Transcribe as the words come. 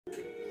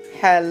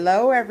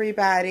Hello,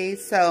 everybody.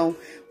 So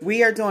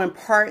we are doing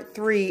part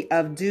 3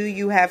 of Do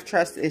You Have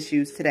Trust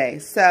Issues today.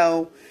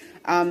 So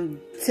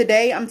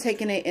today I'm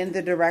taking it in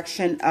the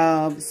direction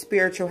of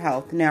spiritual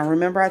health. Now,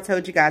 remember I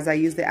told you guys I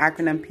use the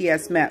acronym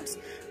PSMEPS: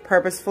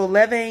 Purposeful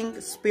Living,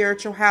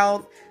 Spiritual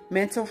Health,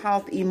 Mental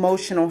Health,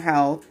 Emotional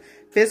Health,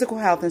 Physical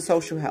Health, and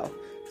Social Health.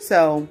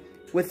 So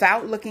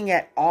without looking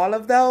at all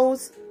of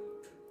those,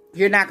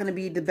 you're not going to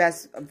be the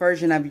best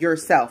version of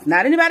yourself.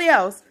 Not anybody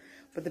else,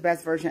 but the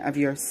best version of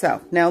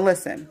yourself. Now,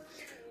 listen,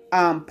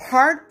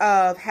 part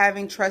of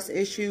having trust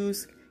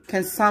issues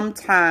can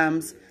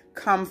sometimes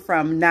come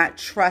from not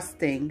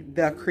trusting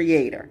the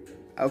Creator.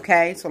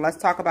 Okay, so let's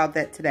talk about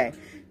that today.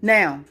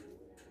 Now,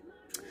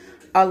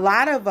 a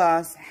lot of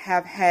us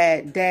have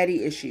had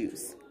daddy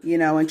issues,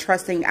 and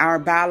trusting our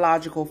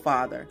biological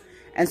father.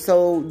 And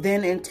so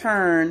then in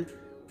turn,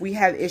 we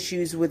have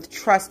issues with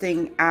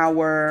trusting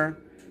our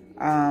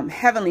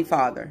Heavenly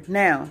Father.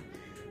 Now,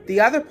 the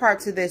other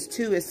part to this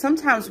too is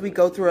sometimes we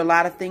go through a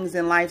lot of things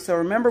in life. So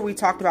remember we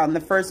talked about in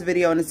the first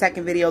video and the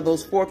second video,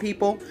 those 4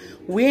 people.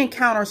 We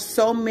encounter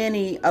so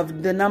many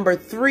of the number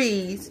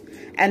 3s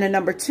and the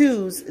number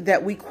 2s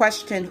that we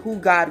question who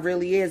God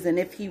really is and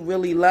if he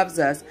really loves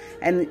us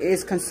and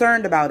is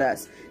concerned about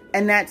us.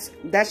 And that's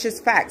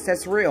just facts.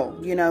 That's real.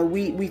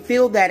 We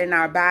feel that in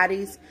our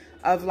bodies,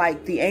 of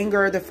like the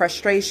anger, the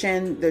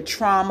frustration, the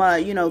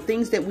trauma,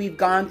 things that we've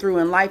gone through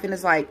in life. And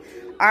it's like,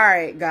 all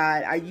right,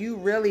 God, are you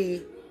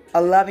really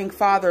a loving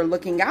father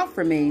looking out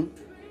for me?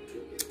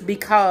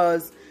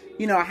 Because,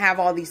 I have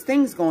all these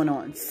things going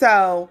on.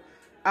 So,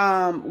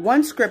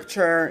 one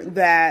scripture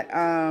that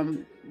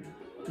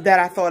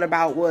I thought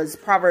about was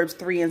Proverbs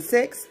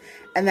 3:6.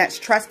 And that's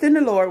trust in the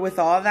Lord with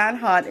all thine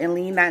heart and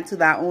lean not to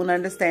thy own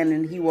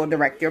understanding. He will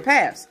direct your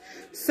paths.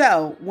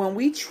 So when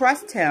we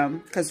trust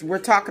him, because we're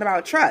talking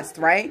about trust,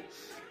 right?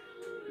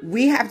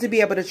 We have to be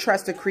able to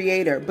trust the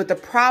Creator. But the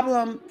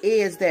problem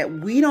is that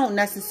we don't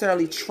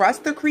necessarily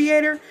trust the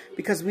Creator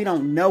because we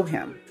don't know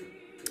him.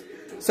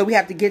 So we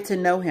have to get to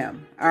know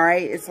him. All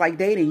right. It's like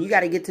dating. You got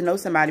to get to know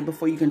somebody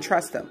before you can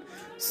trust them.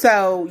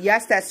 So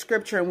yes, that's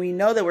scripture. And we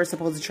know that we're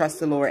supposed to trust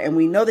the Lord. And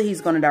we know that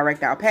he's going to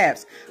direct our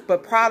paths.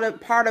 But part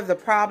of the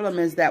problem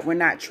is that we're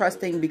not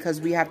trusting because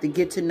we have to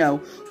get to know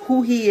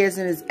who he is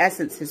in his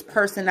essence, his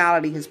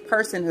personality, his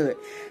personhood.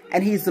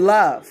 And he's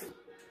love.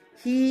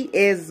 He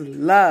is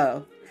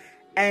love.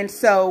 And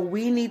so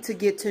we need to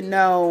get to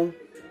know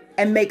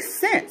and make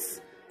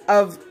sense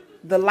of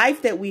the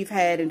life that we've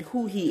had and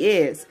who he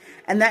is.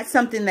 And that's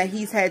something that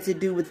he's had to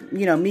do with,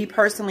 me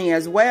personally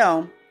as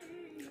well.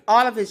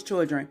 All of his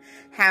children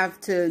have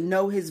to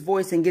know his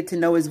voice and get to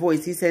know his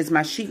voice. He says,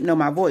 my sheep know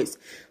my voice.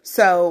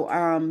 So,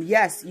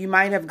 yes, you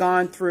might have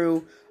gone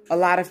through a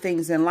lot of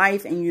things in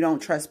life and you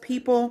don't trust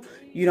people.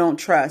 You don't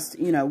trust,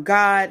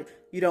 God.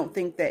 You don't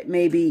think that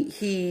maybe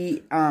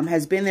he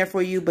has been there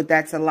for you, but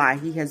that's a lie.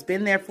 He has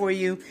been there for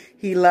you.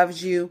 He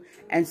loves you.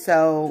 And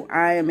so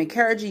I am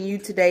encouraging you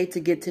today to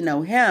get to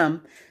know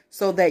him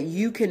so that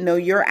you can know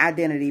your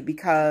identity,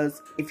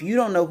 because if you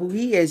don't know who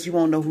he is, you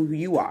won't know who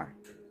you are.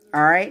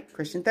 All right.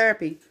 Christian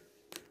Therapy.